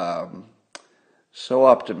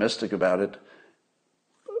optimistic about it,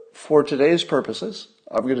 for today's purposes,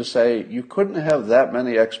 I'm going to say you couldn't have that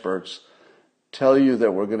many experts tell you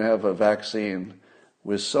that we're going to have a vaccine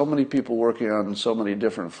with so many people working on so many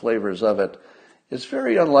different flavors of it. It's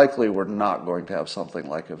very unlikely we're not going to have something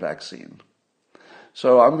like a vaccine.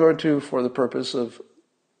 So I'm going to, for the purpose of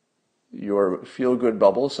your feel-good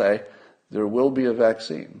bubble, say there will be a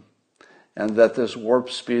vaccine. And that this warp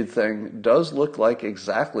speed thing does look like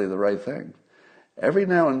exactly the right thing. Every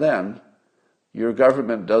now and then, your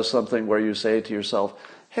government does something where you say to yourself,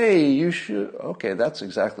 hey, that's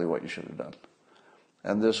exactly what you should have done.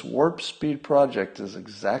 And this warp speed project is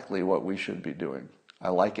exactly what we should be doing. I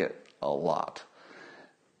like it a lot.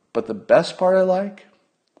 But the best part I like,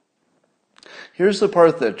 here's the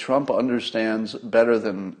part that Trump understands better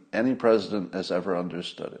than any president has ever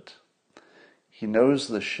understood it. He knows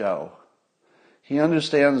the show. He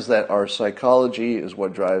understands that our psychology is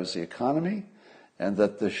what drives the economy, and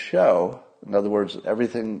that the show, in other words,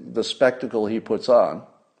 everything, the spectacle he puts on,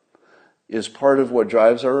 is part of what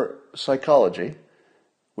drives our psychology,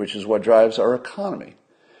 which is what drives our economy.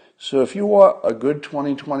 So if you want a good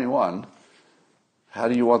 2021, how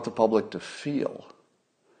do you want the public to feel?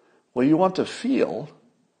 Well, you want to feel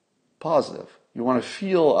positive. You want to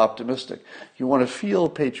feel optimistic. You want to feel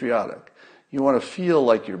patriotic. You want to feel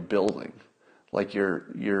like you're building, like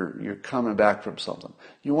you're coming back from something.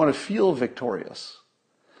 You want to feel victorious.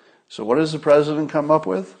 So what does the president come up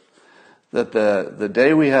with? That the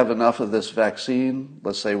day we have enough of this vaccine,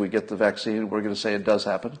 let's say we get the vaccine, we're going to say it does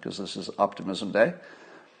happen because this is Optimism Day.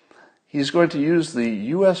 He's going to use the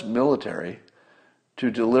U.S. military to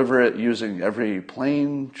deliver it using every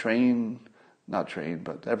plane,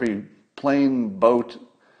 every plane, boat,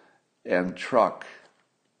 and truck.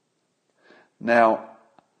 Now,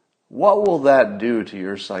 what will that do to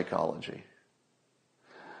your psychology?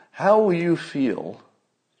 How will you feel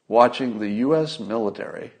watching the U.S.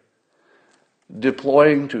 military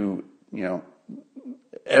deploying to,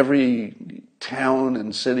 every town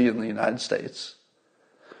and city in the United States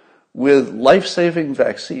with life-saving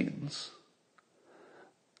vaccines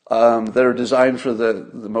that are designed for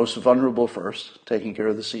the most vulnerable first, taking care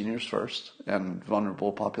of the seniors first and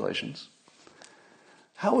vulnerable populations?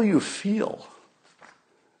 How will you feel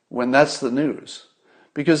when that's the news?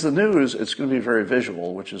 Because the news, it's going to be very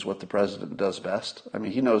visual, which is what the president does best. I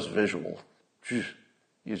mean, he knows visual. He's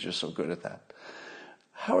just so good at that.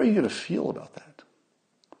 How are you going to feel about that?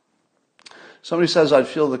 Somebody says, I'd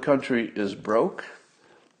feel the country is broke.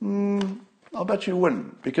 I'll bet you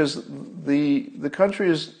wouldn't, because the country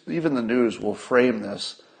is, even the news will frame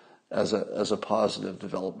this as a positive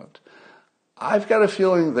development. I've got a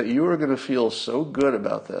feeling that you are going to feel so good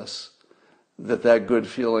about this that good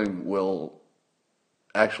feeling will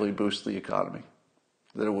actually boost the economy,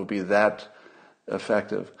 that it will be that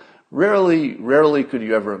effective. Rarely could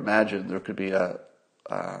you ever imagine there could be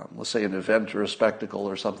let's say an event or a spectacle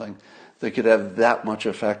or something that could have that much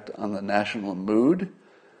effect on the national mood.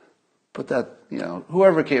 But that,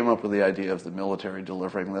 whoever came up with the idea of the military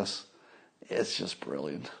delivering this, it's just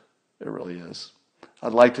brilliant. It really is.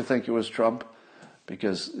 I'd like to think it was Trump,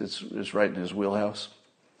 because it's right in his wheelhouse.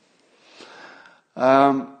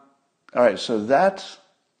 All right, so that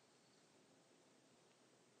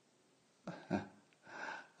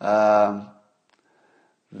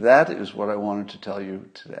is what I wanted to tell you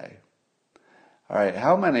today. All right,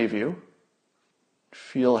 how many of you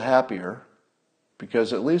feel happier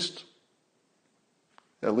because at least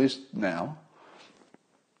now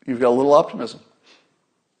you've got a little optimism?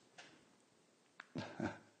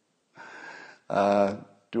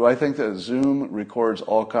 Do I think that Zoom records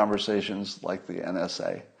all conversations like the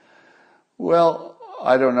NSA? Well,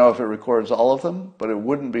 I don't know if it records all of them, but it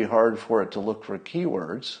wouldn't be hard for it to look for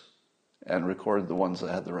keywords and record the ones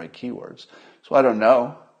that had the right keywords. So I don't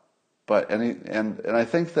know, but and I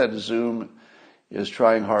think that Zoom is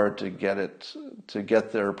trying hard to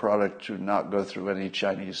get their product to not go through any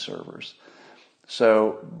Chinese servers.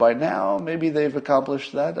 So by now, maybe they've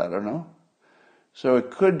accomplished that. I don't know. So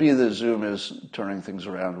it could be that Zoom is turning things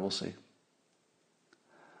around. We'll see.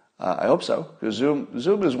 I hope so, because Zoom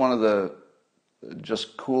is one of the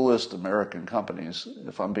just coolest American companies,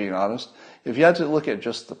 if I'm being honest. If you had to look at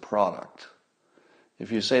just the product,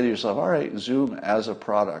 if you say to yourself, all right, Zoom as a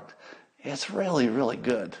product, it's really, really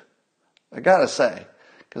good. I gotta say,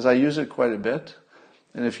 because I use it quite a bit.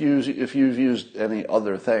 And if you've used any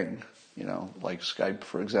other thing, like Skype,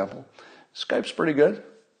 for example, Skype's pretty good.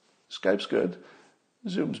 Skype's good.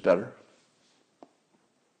 Zoom's better.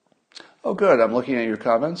 Oh, good. I'm looking at your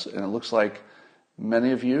comments, and it looks like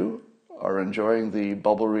many of you are enjoying the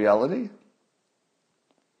bubble reality.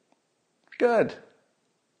 Good.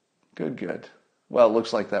 Good. Well, it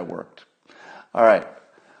looks like that worked. All right.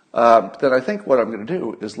 Then I think what I'm going to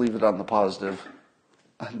do is leave it on the positive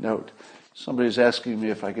note. Somebody's asking me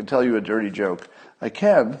if I can tell you a dirty joke. I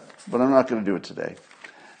can, but I'm not going to do it today.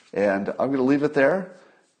 And I'm going to leave it there.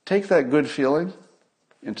 Take that good feeling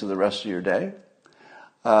into the rest of your day.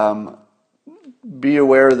 Be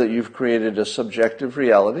aware that you've created a subjective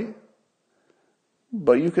reality,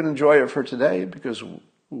 but you can enjoy it for today, because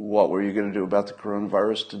what were you going to do about the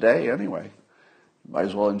coronavirus today anyway? Might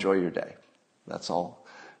as well enjoy your day. That's all.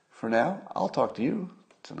 For now, I'll talk to you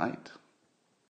tonight.